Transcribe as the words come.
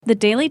The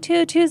Daily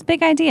 202's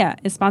Big Idea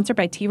is sponsored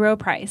by T. Rowe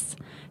Price.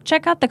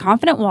 Check out The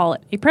Confident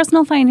Wallet, a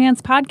personal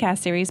finance podcast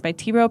series by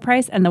T. Rowe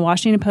Price and the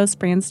Washington Post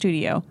Brand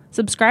Studio.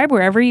 Subscribe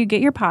wherever you get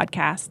your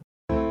podcasts.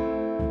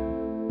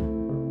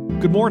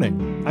 Good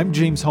morning. I'm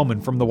James Hohmann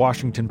from the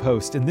Washington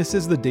Post, and this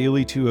is the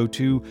Daily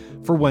 202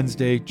 for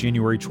Wednesday,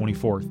 January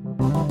 24th.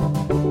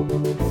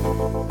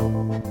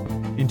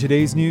 In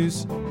today's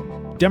news,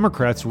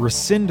 Democrats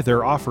rescind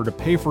their offer to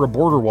pay for a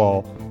border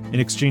wall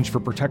in exchange for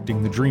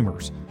protecting the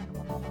Dreamers.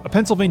 A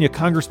Pennsylvania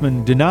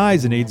congressman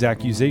denies an aide's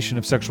accusation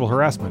of sexual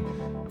harassment,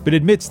 but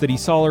admits that he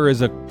saw her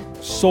as a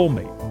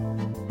soulmate.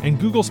 And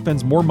Google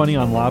spends more money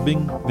on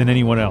lobbying than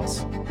anyone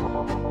else.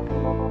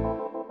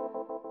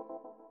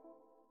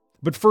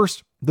 But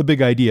first, the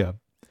big idea.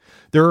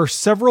 There are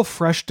several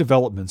fresh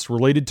developments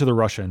related to the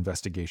Russia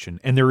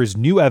investigation, and there is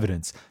new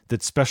evidence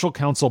that Special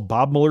Counsel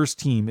Bob Mueller's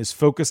team is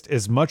focused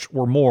as much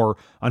or more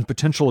on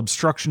potential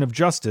obstruction of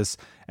justice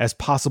as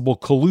possible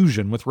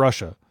collusion with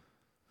Russia.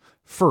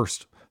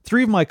 First,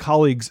 3 of my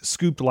colleagues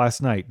scooped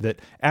last night that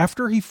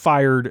after he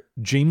fired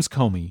James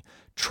Comey,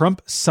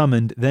 Trump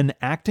summoned then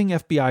acting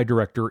FBI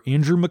Director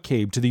Andrew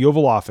McCabe to the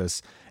Oval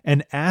Office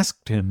and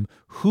asked him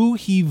who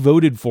he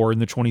voted for in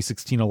the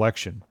 2016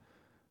 election.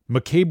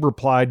 McCabe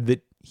replied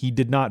that he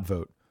did not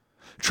vote.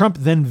 Trump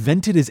then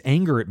vented his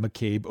anger at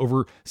McCabe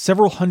over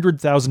several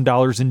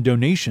 $100,000 in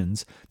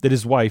donations that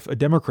his wife, a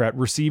Democrat,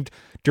 received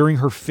during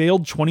her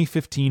failed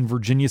 2015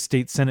 Virginia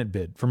State Senate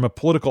bid from a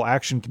political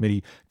action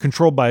committee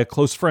controlled by a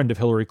close friend of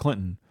Hillary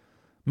Clinton.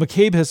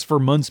 McCabe has for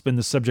months been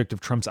the subject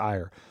of Trump's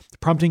ire,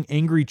 prompting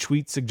angry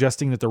tweets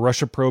suggesting that the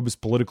Russia probe is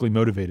politically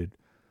motivated.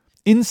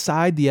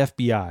 Inside the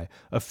FBI,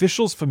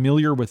 officials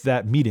familiar with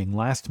that meeting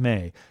last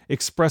May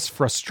expressed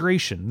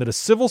frustration that a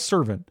civil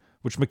servant,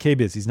 which McCabe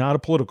is, he's not a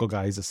political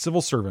guy, he's a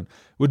civil servant,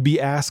 would be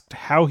asked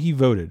how he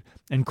voted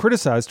and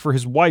criticized for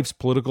his wife's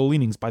political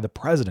leanings by the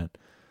president.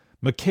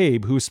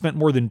 McCabe, who has spent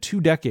more than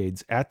 2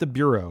 decades at the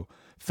Bureau,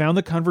 found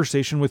the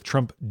conversation with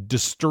Trump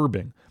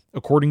disturbing,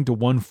 according to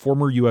one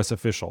former U.S.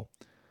 official.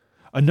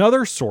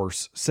 Another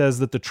source says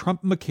that the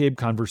Trump-McCabe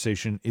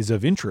conversation is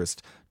of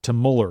interest to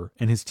Mueller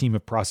and his team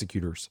of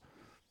prosecutors.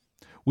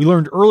 We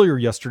learned earlier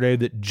yesterday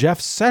that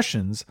Jeff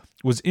Sessions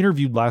was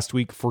interviewed last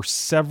week for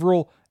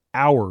several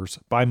hours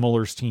by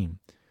Mueller's team.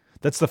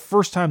 That's the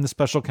first time the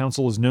special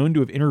counsel is known to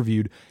have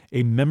interviewed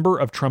a member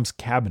of Trump's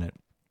cabinet.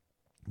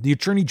 The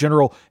attorney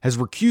general has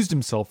recused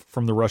himself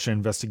from the Russia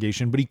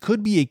investigation, but he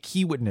could be a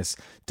key witness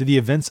to the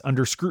events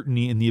under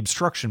scrutiny in the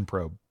obstruction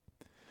probe.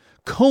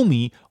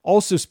 Comey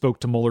also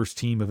spoke to Mueller's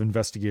team of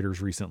investigators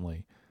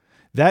recently.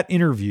 That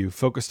interview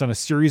focused on a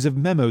series of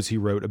memos he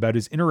wrote about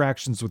his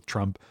interactions with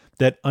Trump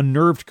that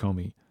unnerved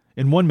Comey.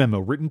 In one memo,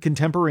 written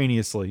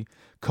contemporaneously,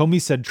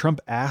 Comey said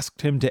Trump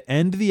asked him to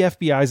end the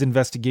FBI's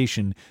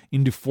investigation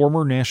into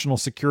former National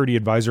Security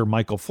Advisor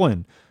Michael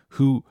Flynn,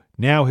 who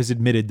now has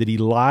admitted that he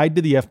lied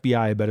to the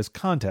FBI about his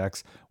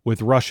contacts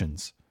with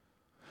Russians.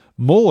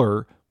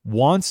 Mueller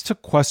wants to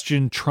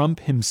question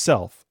Trump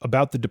himself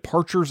about the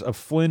departures of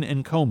Flynn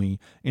and Comey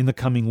in the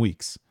coming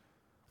weeks.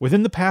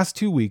 Within the past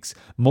 2 weeks,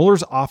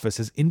 Mueller's office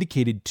has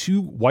indicated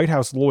to White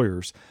House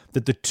lawyers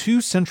that the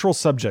 2 central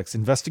subjects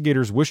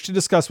investigators wish to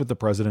discuss with the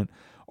president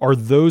are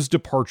those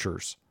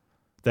departures,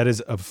 that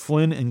is, of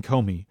Flynn and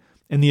Comey,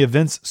 and the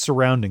events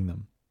surrounding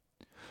them.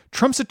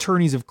 Trump's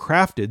attorneys have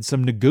crafted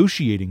some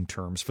negotiating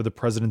terms for the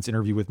president's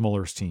interview with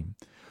Mueller's team,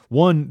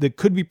 one that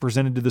could be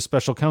presented to the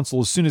special counsel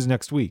as soon as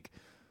next week.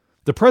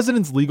 The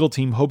president's legal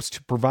team hopes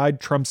to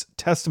provide Trump's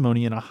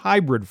testimony in a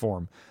hybrid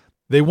form.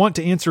 They want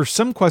to answer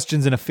some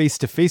questions in a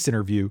face-to-face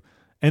interview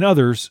and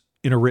others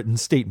in a written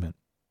statement.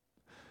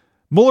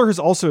 Mueller has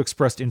also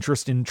expressed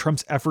interest in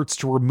Trump's efforts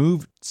to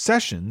remove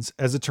Sessions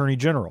as Attorney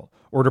General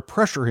or to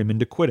pressure him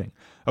into quitting,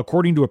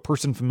 according to a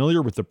person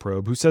familiar with the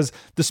probe who says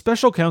the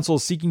special counsel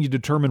is seeking to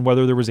determine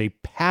whether there was a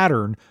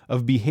pattern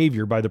of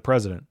behavior by the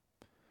president.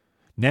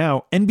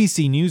 Now,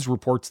 NBC News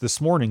reports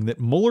this morning that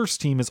Mueller's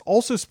team has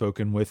also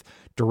spoken with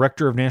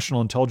Director of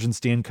National Intelligence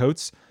Dan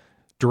Coats,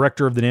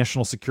 Director of the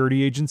National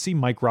Security Agency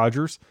Mike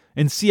Rogers,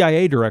 and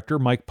CIA Director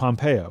Mike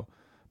Pompeo.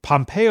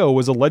 Pompeo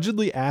was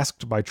allegedly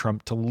asked by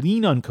Trump to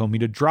lean on Comey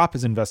to drop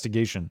his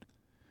investigation.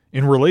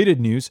 In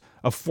related news,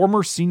 a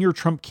former senior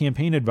Trump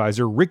campaign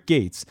advisor, Rick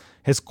Gates,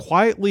 has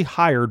quietly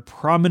hired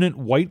prominent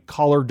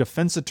white-collar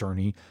defense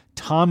attorney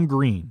Tom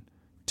Green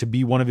to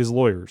be one of his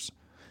lawyers.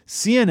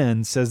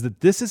 CNN says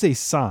that this is a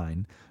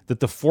sign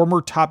that the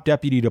former top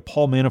deputy to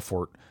Paul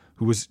Manafort,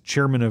 who was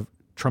chairman of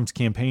Trump's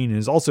campaign and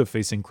is also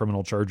facing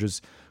criminal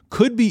charges,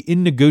 could be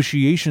in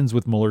negotiations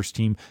with Mueller's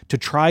team to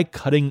try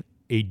cutting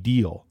a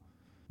deal.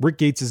 Rick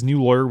Gates'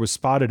 new lawyer was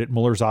spotted at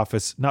Mueller's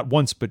office not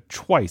once but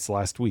twice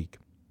last week.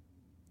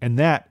 And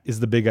that is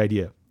the big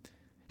idea.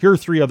 Here are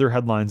 3 other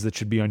headlines that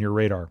should be on your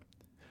radar.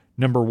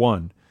 Number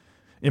 1,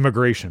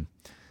 immigration.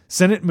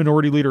 Senate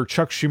Minority Leader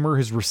Chuck Schumer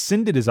has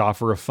rescinded his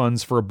offer of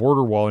funds for a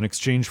border wall in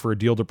exchange for a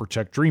deal to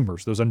protect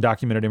Dreamers, those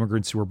undocumented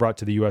immigrants who were brought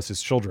to the U.S.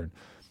 as children.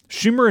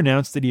 Schumer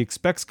announced that he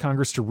expects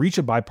Congress to reach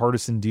a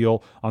bipartisan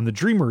deal on the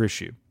Dreamer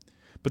issue.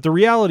 But the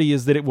reality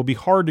is that it will be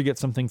hard to get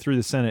something through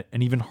the Senate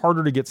and even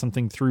harder to get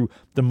something through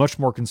the much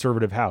more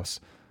conservative House.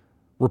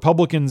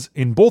 Republicans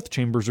in both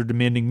chambers are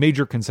demanding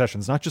major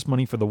concessions, not just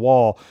money for the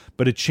wall,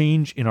 but a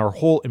change in our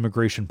whole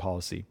immigration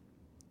policy.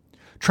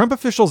 Trump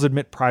officials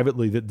admit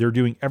privately that they're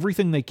doing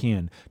everything they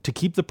can to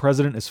keep the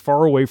president as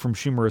far away from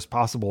Schumer as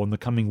possible in the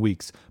coming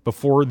weeks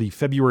before the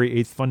February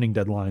 8th funding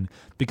deadline,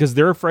 because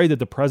they're afraid that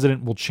the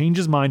president will change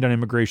his mind on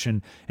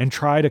immigration and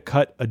try to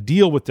cut a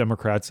deal with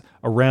Democrats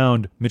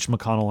around Mitch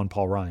McConnell and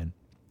Paul Ryan.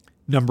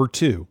 Number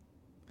 2.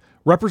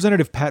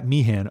 Representative Pat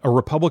Meehan, a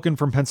Republican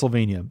from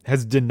Pennsylvania,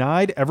 has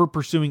denied ever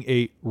pursuing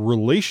a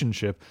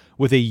relationship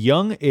with a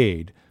young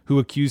aide who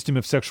accused him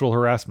of sexual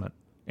harassment,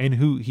 and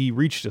who he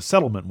reached a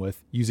settlement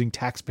with using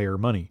taxpayer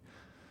money.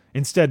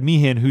 Instead,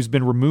 Meehan, who's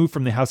been removed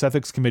from the House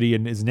Ethics Committee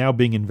and is now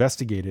being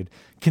investigated,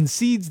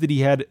 concedes that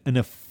he had an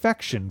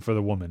affection for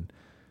the woman.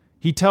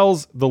 He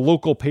tells the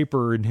local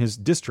paper in his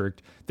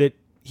district that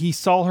he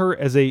saw her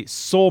as a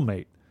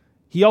soulmate.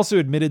 He also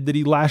admitted that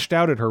he lashed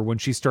out at her when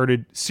she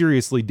started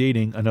seriously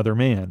dating another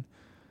man.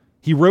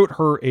 He wrote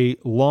her a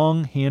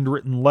long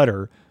handwritten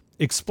letter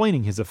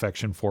explaining his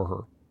affection for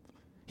her.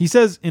 He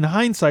says in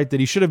hindsight that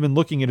he should have been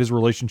looking at his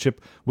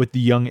relationship with the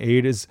young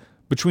aide as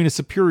between a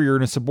superior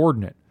and a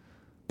subordinate.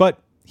 But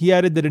he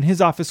added that in his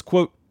office,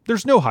 quote,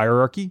 "There's no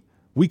hierarchy.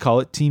 We call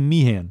it Team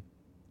Meehan."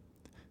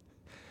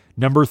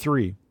 Number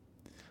 3.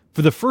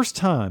 For the first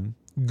time,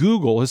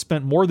 Google has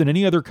spent more than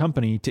any other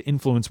company to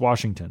influence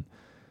Washington.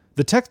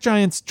 The tech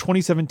giant's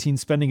 2017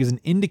 spending is an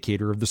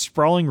indicator of the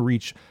sprawling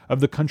reach of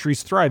the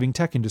country's thriving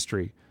tech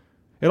industry.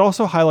 It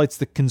also highlights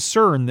the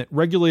concern that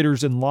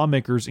regulators and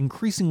lawmakers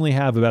increasingly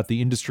have about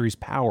the industry's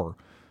power.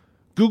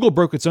 Google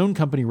broke its own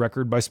company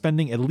record by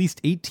spending at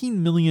least $18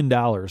 million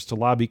to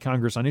lobby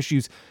Congress on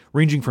issues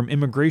ranging from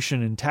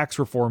immigration and tax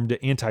reform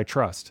to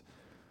antitrust.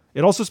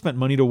 It also spent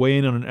money to weigh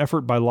in on an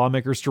effort by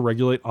lawmakers to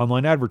regulate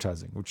online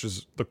advertising, which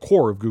is the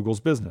core of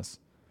Google's business.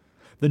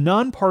 The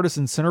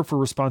nonpartisan Center for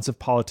Responsive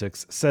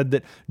Politics said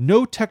that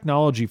no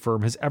technology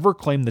firm has ever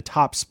claimed the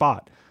top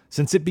spot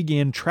since it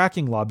began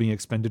tracking lobbying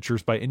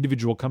expenditures by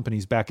individual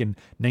companies back in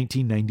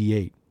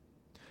 1998.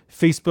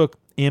 Facebook,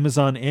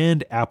 Amazon,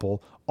 and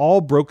Apple all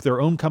broke their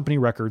own company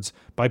records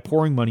by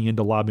pouring money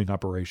into lobbying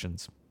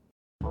operations.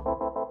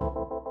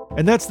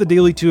 And that's the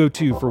Daily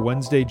 202 for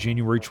Wednesday,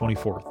 January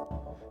 24th.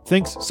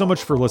 Thanks so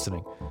much for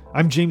listening.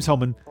 I'm James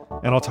Hellman,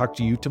 and I'll talk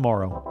to you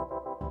tomorrow.